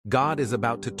God is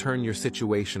about to turn your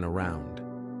situation around.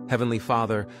 Heavenly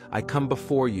Father, I come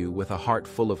before you with a heart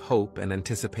full of hope and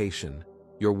anticipation.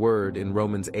 Your word in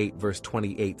Romans 8 verse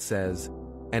 28 says,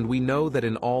 "And we know that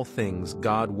in all things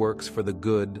God works for the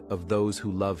good of those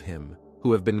who love him,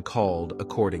 who have been called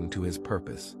according to his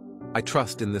purpose." I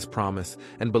trust in this promise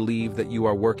and believe that you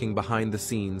are working behind the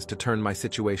scenes to turn my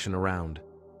situation around.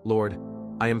 Lord,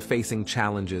 I am facing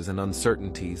challenges and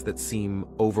uncertainties that seem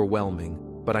overwhelming,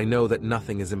 but I know that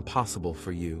nothing is impossible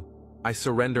for you. I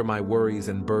surrender my worries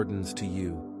and burdens to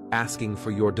you, asking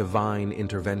for your divine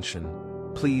intervention.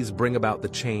 Please bring about the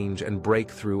change and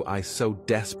breakthrough I so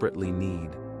desperately need.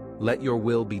 Let your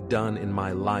will be done in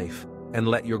my life, and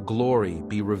let your glory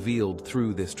be revealed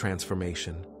through this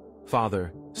transformation.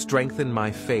 Father, strengthen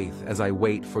my faith as I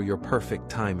wait for your perfect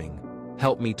timing.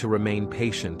 Help me to remain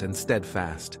patient and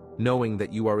steadfast, knowing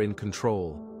that you are in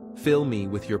control. Fill me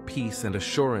with your peace and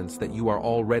assurance that you are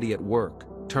already at work,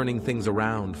 turning things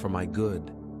around for my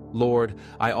good. Lord,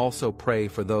 I also pray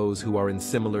for those who are in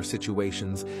similar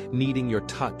situations, needing your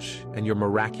touch and your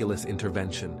miraculous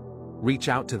intervention. Reach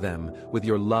out to them with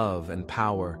your love and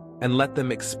power, and let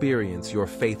them experience your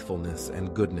faithfulness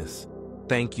and goodness.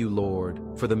 Thank you, Lord,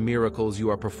 for the miracles you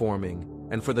are performing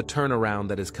and for the turnaround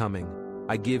that is coming.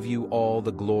 I give you all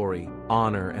the glory,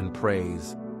 honor, and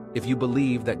praise. If you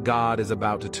believe that God is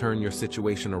about to turn your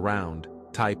situation around,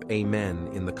 type Amen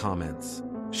in the comments.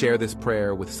 Share this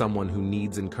prayer with someone who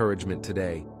needs encouragement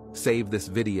today. Save this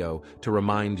video to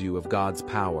remind you of God's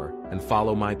power, and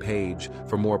follow my page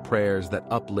for more prayers that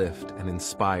uplift and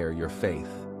inspire your faith.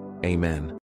 Amen.